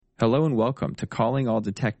Hello and welcome to Calling All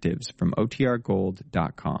Detectives from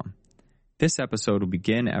OTRGold.com. This episode will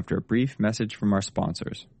begin after a brief message from our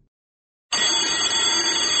sponsors.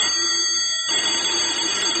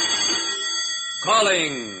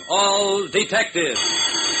 Calling all detectives.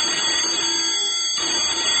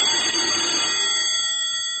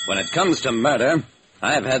 When it comes to murder,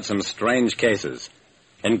 I've had some strange cases,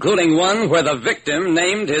 including one where the victim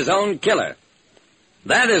named his own killer.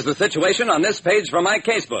 That is the situation on this page from my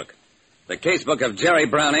casebook. The casebook of Jerry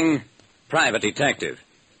Browning, private detective.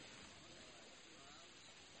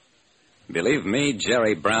 Believe me,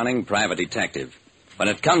 Jerry Browning, private detective. When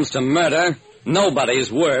it comes to murder,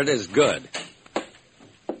 nobody's word is good.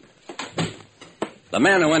 The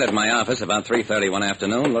man who entered my office about 3:30 one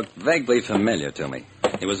afternoon looked vaguely familiar to me.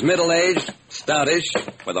 He was middle-aged,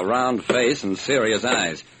 stoutish, with a round face and serious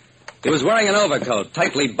eyes. He was wearing an overcoat,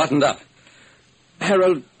 tightly buttoned up.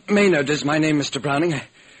 Harold Maynard is my name, Mr. Browning.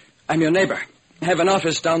 I'm your neighbor. I have an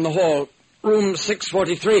office down the hall, room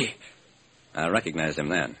 643. I recognized him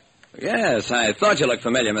then. Yes, I thought you looked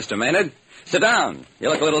familiar, Mr. Maynard. Sit down. You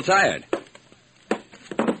look a little tired.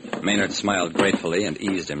 Maynard smiled gratefully and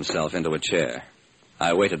eased himself into a chair.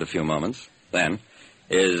 I waited a few moments. Then,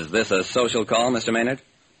 is this a social call, Mr. Maynard?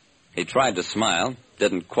 He tried to smile,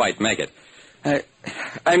 didn't quite make it.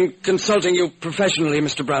 I'm consulting you professionally,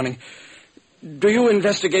 Mr. Browning. Do you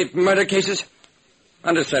investigate murder cases?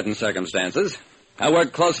 Under certain circumstances. I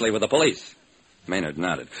work closely with the police. Maynard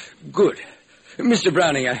nodded. Good. Mr.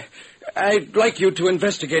 Browning, I'd like you to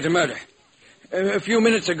investigate a murder. A few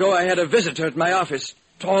minutes ago, I had a visitor at my office.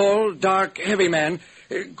 Tall, dark, heavy man.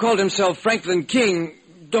 Called himself Franklin King.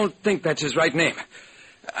 Don't think that's his right name.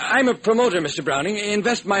 I'm a promoter, Mr. Browning.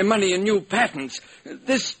 Invest my money in new patents.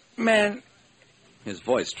 This man... His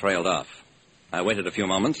voice trailed off. I waited a few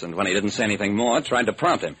moments, and when he didn't say anything more, tried to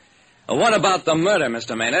prompt him. What about the murder,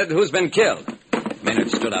 Mr. Maynard? Who's been killed? Maynard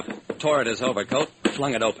stood up, tore at his overcoat,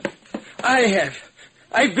 flung it open. I have.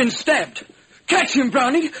 I've been stabbed. Catch him,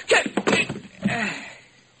 Browning.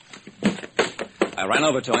 I ran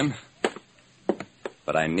over to him,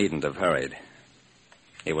 but I needn't have hurried.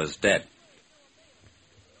 He was dead.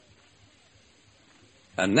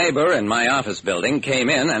 A neighbor in my office building came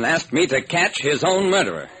in and asked me to catch his own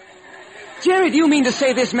murderer. Jerry, do you mean to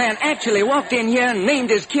say this man actually walked in here and named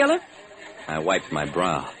his killer? I wiped my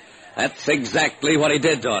brow. That's exactly what he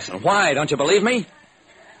did, Dawson. Why, don't you believe me?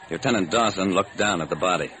 Lieutenant Dawson looked down at the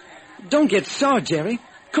body. Don't get sore, Jerry.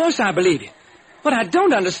 Of course I believe you. What I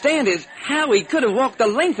don't understand is how he could have walked the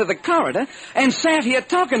length of the corridor and sat here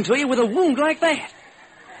talking to you with a wound like that.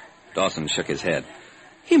 Dawson shook his head.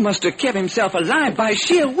 He must have kept himself alive by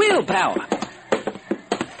sheer willpower.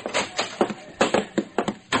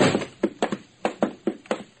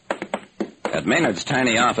 At Maynard's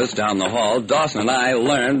tiny office down the hall, Dawson and I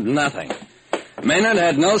learned nothing. Maynard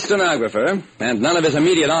had no stenographer, and none of his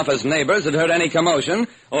immediate office neighbors had heard any commotion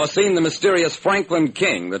or seen the mysterious Franklin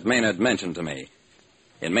King that Maynard mentioned to me.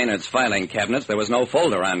 In Maynard's filing cabinets, there was no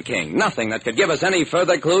folder on King, nothing that could give us any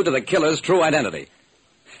further clue to the killer's true identity.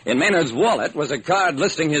 In Maynard's wallet was a card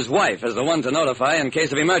listing his wife as the one to notify in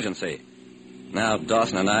case of emergency. Now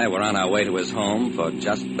Dawson and I were on our way to his home for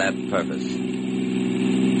just that purpose.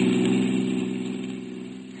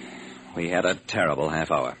 We had a terrible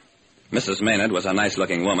half hour. Mrs. Maynard was a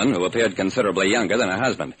nice-looking woman who appeared considerably younger than her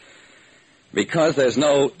husband. Because there's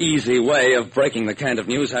no easy way of breaking the kind of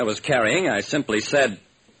news I was carrying, I simply said,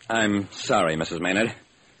 "I'm sorry, Mrs. Maynard.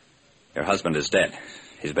 Your husband is dead.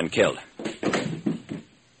 He's been killed."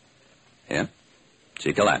 Yeah?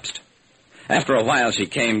 She collapsed. After a while, she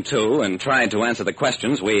came to and tried to answer the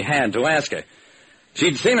questions we had to ask her.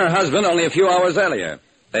 She'd seen her husband only a few hours earlier.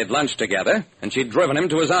 They'd lunched together, and she'd driven him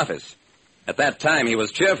to his office. At that time, he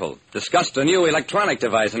was cheerful, discussed a new electronic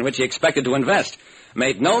device in which he expected to invest,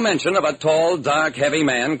 made no mention of a tall, dark, heavy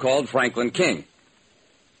man called Franklin King.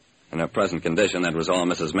 In her present condition, that was all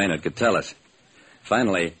Mrs. Maynard could tell us.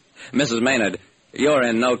 Finally, "Mrs. Maynard, you're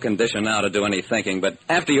in no condition now to do any thinking, but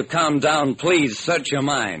after you calm down, please search your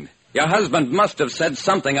mind. Your husband must have said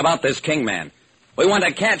something about this King man. We want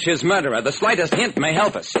to catch his murderer. The slightest hint may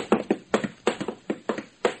help us."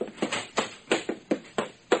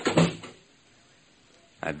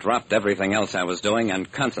 I dropped everything else I was doing and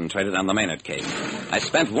concentrated on the Maynard case. I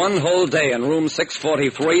spent one whole day in room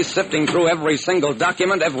 643 sifting through every single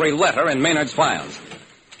document, every letter in Maynard's files.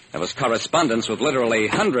 There was correspondence with literally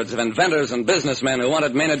hundreds of inventors and businessmen who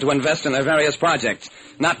wanted Maynard to invest in their various projects.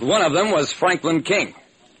 Not one of them was Franklin King.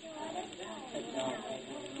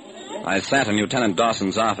 I sat in Lieutenant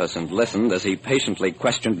Dawson's office and listened as he patiently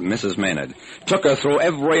questioned Mrs. Maynard, took her through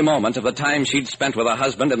every moment of the time she'd spent with her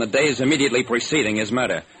husband in the days immediately preceding his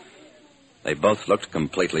murder. They both looked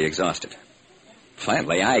completely exhausted.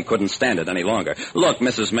 Finally, I couldn't stand it any longer. Look,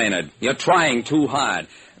 Mrs. Maynard, you're trying too hard.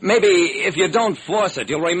 Maybe if you don't force it,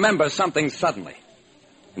 you'll remember something suddenly.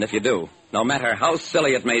 And if you do, no matter how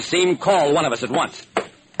silly it may seem, call one of us at once.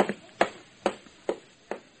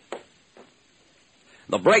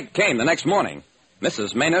 The break came the next morning.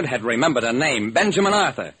 Mrs. Maynard had remembered a name, Benjamin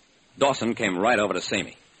Arthur. Dawson came right over to see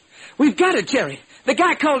me. We've got it, Jerry. The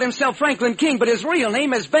guy called himself Franklin King, but his real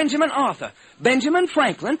name is Benjamin Arthur. Benjamin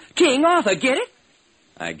Franklin King Arthur, get it?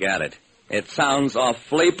 I got it. It sounds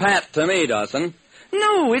awfully pat to me, Dawson.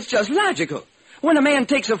 No, it's just logical. When a man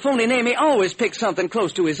takes a phony name, he always picks something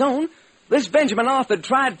close to his own. This Benjamin Arthur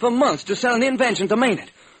tried for months to sell an invention to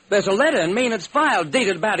Maynard. There's a letter in Maynard's file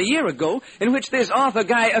dated about a year ago in which this Arthur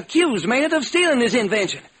guy accused Maynard of stealing his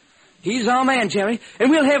invention. He's our man, Jerry, and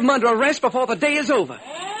we'll have him under arrest before the day is over.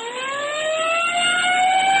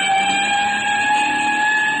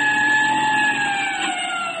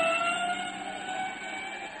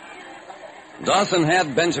 Dawson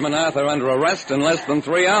had Benjamin Arthur under arrest in less than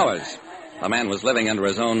 3 hours. The man was living under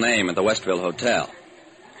his own name at the Westville Hotel.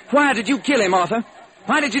 Why did you kill him, Arthur?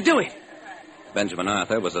 Why did you do it? Benjamin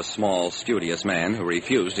Arthur was a small, studious man who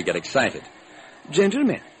refused to get excited.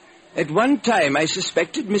 Gentlemen, at one time I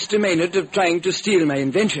suspected Mr. Maynard of trying to steal my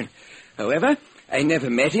invention. However, I never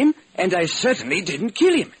met him, and I certainly didn't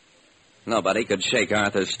kill him. Nobody could shake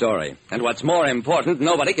Arthur's story. And what's more important,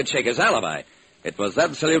 nobody could shake his alibi. It was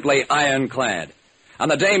absolutely ironclad. On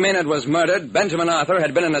the day Maynard was murdered, Benjamin Arthur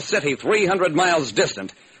had been in a city 300 miles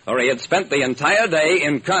distant, where he had spent the entire day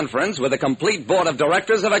in conference with the complete board of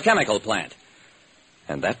directors of a chemical plant.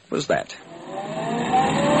 And that was that.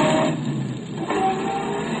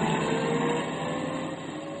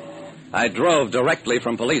 I drove directly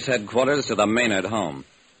from police headquarters to the Maynard home.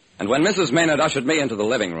 And when Mrs. Maynard ushered me into the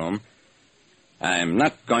living room, I'm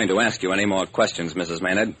not going to ask you any more questions, Mrs.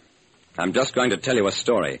 Maynard. I'm just going to tell you a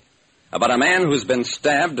story about a man who's been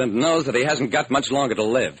stabbed and knows that he hasn't got much longer to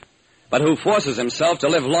live, but who forces himself to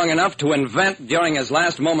live long enough to invent, during his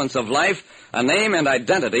last moments of life, a name and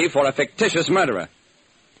identity for a fictitious murderer.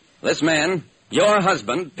 This man, your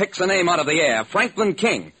husband, picks a name out of the air, Franklin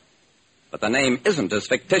King. But the name isn't as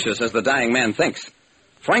fictitious as the dying man thinks.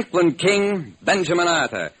 Franklin King, Benjamin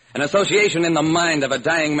Arthur, an association in the mind of a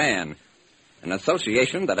dying man. An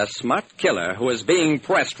association that a smart killer who is being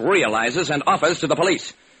pressed realizes and offers to the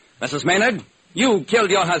police. Mrs. Maynard, you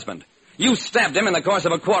killed your husband. You stabbed him in the course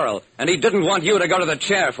of a quarrel, and he didn't want you to go to the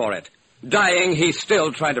chair for it. Dying, he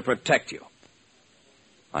still tried to protect you.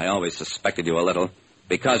 I always suspected you a little,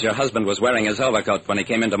 because your husband was wearing his overcoat when he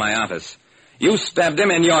came into my office. You stabbed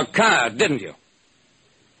him in your car, didn't you?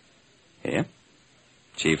 Yeah.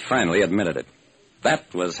 She finally admitted it.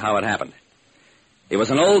 That was how it happened. He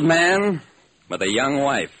was an old man with a young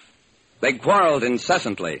wife. They quarreled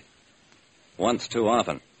incessantly, once too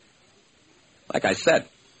often. Like I said,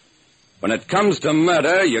 when it comes to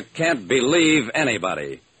murder, you can't believe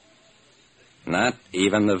anybody, not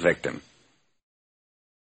even the victim.